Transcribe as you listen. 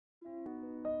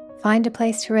find a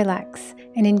place to relax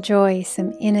and enjoy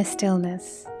some inner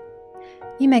stillness.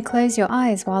 You may close your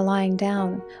eyes while lying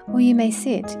down, or you may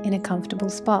sit in a comfortable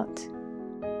spot.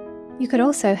 You could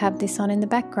also have this on in the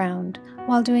background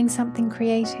while doing something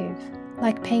creative,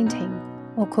 like painting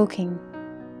or cooking.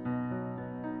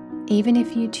 Even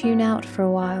if you tune out for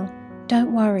a while,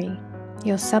 don't worry,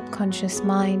 your subconscious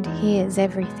mind hears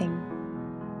everything.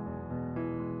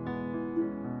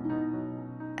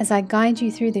 As I guide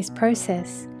you through this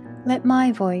process, let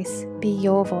my voice be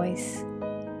your voice.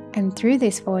 And through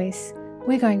this voice,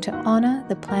 we're going to honor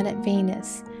the planet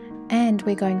Venus, and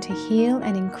we're going to heal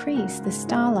and increase the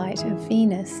starlight of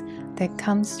Venus that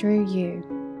comes through you.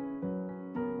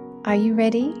 Are you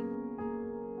ready?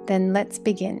 Then let's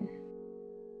begin.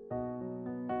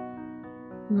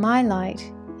 My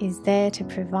light is there to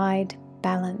provide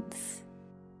balance.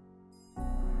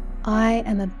 I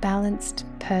am a balanced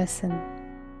person.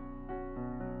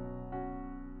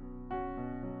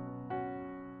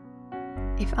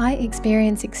 If I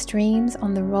experience extremes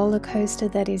on the roller coaster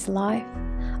that is life,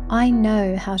 I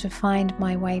know how to find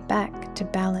my way back to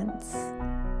balance.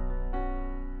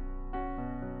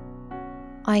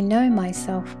 I know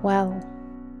myself well.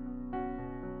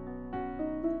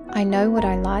 I know what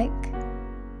I like.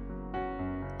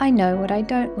 I know what I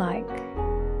don't like.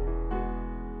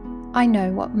 I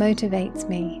know what motivates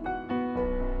me.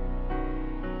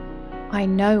 I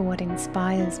know what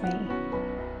inspires me.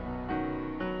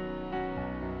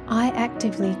 I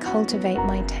actively cultivate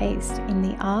my taste in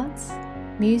the arts,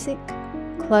 music,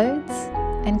 clothes,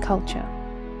 and culture.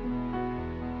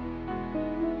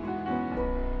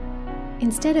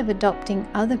 Instead of adopting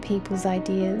other people's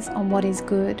ideas on what is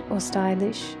good or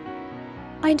stylish,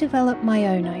 I develop my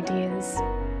own ideas.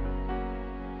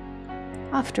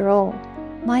 After all,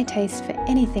 my taste for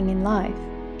anything in life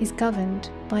is governed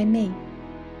by me.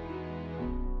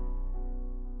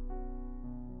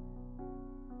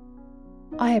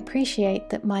 I appreciate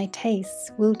that my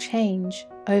tastes will change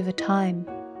over time.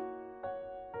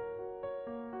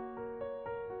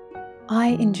 I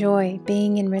enjoy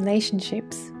being in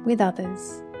relationships with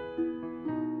others.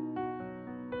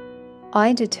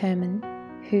 I determine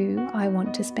who I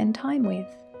want to spend time with.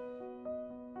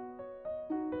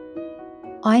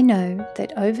 I know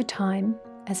that over time,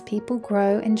 as people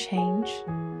grow and change,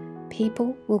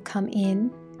 people will come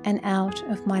in and out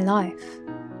of my life.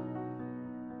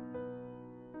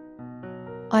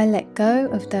 I let go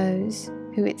of those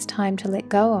who it's time to let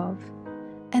go of,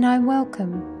 and I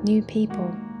welcome new people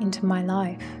into my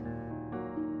life.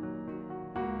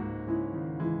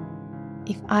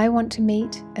 If I want to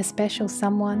meet a special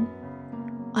someone,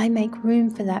 I make room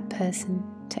for that person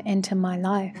to enter my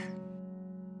life.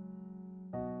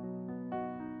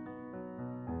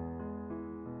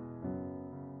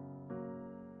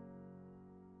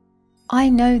 I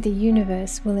know the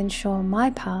universe will ensure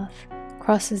my path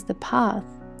crosses the path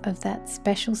of that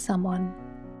special someone.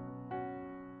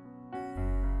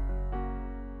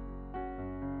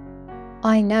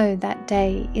 I know that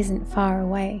day isn't far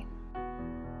away.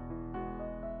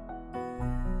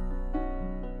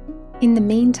 In the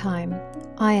meantime,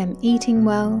 I am eating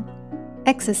well,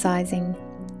 exercising,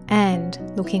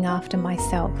 and looking after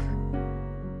myself.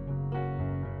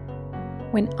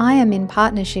 When I am in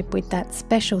partnership with that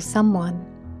special someone,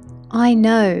 I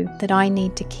know that I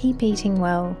need to keep eating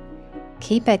well,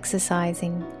 keep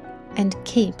exercising, and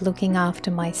keep looking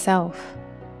after myself.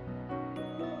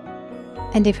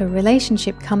 And if a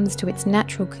relationship comes to its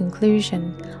natural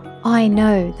conclusion, I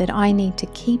know that I need to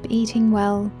keep eating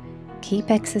well,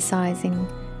 keep exercising,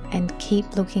 and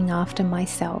keep looking after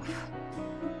myself.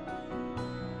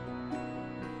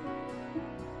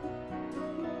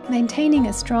 Maintaining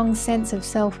a strong sense of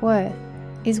self-worth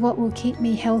is what will keep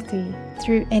me healthy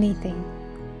through anything.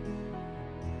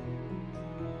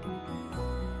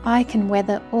 I can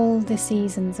weather all the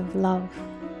seasons of love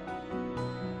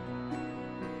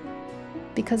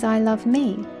because I love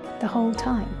me the whole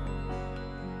time.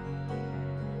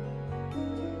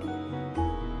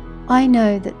 I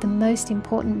know that the most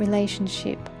important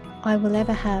relationship I will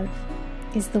ever have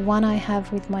is the one I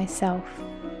have with myself.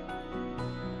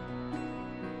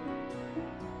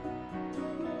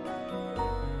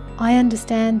 I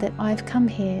understand that I've come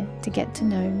here to get to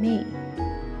know me.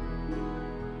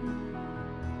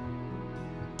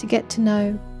 To get to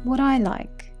know what I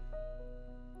like.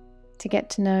 To get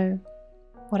to know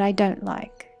what I don't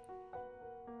like.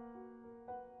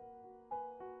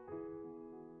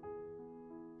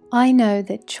 I know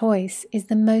that choice is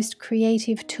the most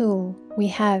creative tool we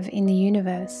have in the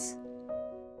universe.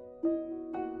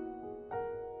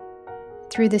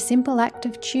 Through the simple act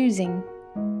of choosing,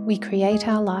 we create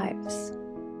our lives.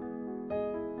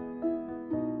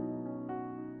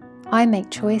 I make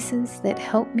choices that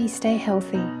help me stay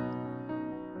healthy.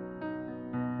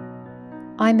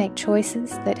 I make choices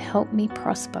that help me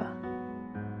prosper.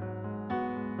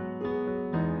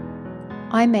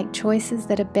 I make choices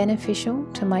that are beneficial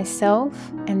to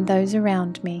myself and those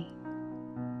around me.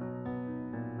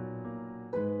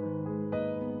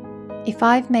 If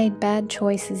I've made bad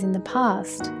choices in the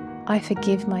past, I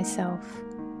forgive myself.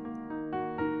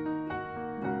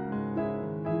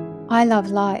 I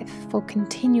love life for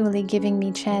continually giving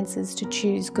me chances to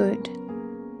choose good.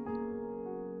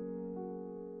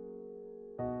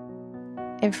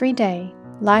 Every day,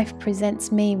 life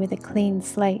presents me with a clean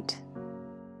slate.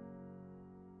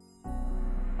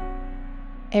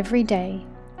 Every day,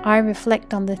 I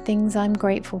reflect on the things I'm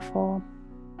grateful for.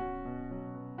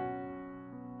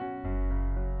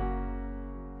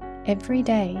 Every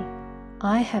day,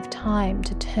 I have time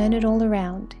to turn it all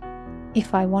around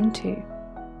if I want to.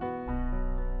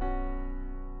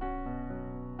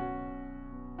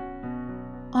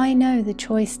 I know the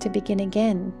choice to begin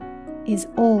again is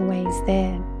always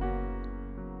there.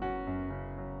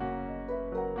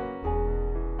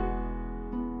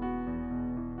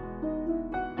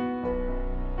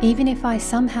 Even if I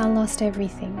somehow lost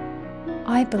everything,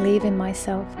 I believe in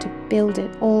myself to build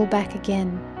it all back again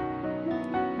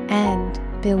and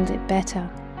build it better.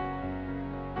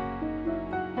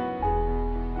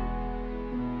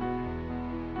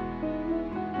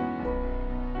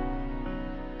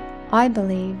 I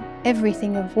believe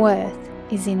everything of worth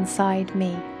is inside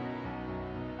me.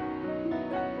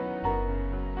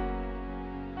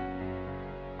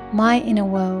 My inner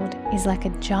world is like a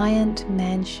giant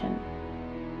mansion.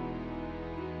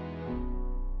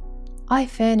 I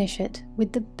furnish it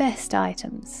with the best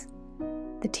items,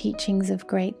 the teachings of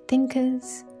great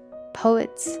thinkers,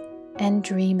 poets, and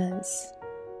dreamers.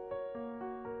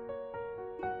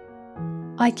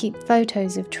 I keep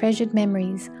photos of treasured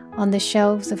memories on the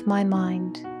shelves of my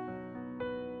mind.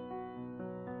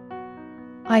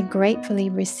 I gratefully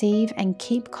receive and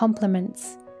keep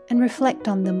compliments and reflect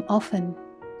on them often.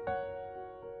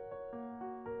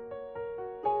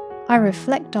 I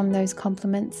reflect on those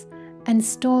compliments and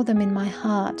store them in my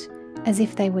heart as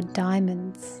if they were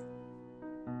diamonds.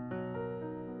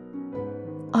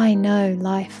 I know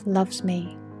life loves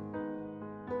me.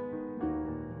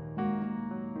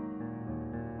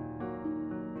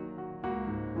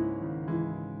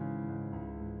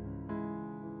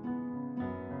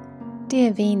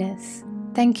 Dear Venus,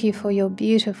 thank you for your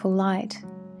beautiful light.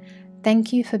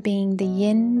 Thank you for being the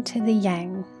yin to the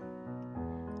yang.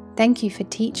 Thank you for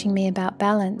teaching me about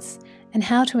balance and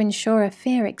how to ensure a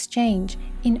fair exchange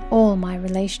in all my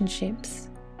relationships.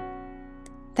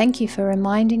 Thank you for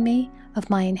reminding me of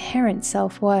my inherent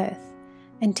self-worth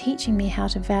and teaching me how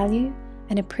to value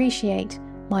and appreciate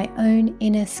my own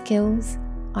inner skills,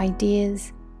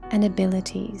 ideas, and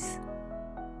abilities.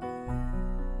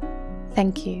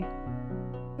 Thank you.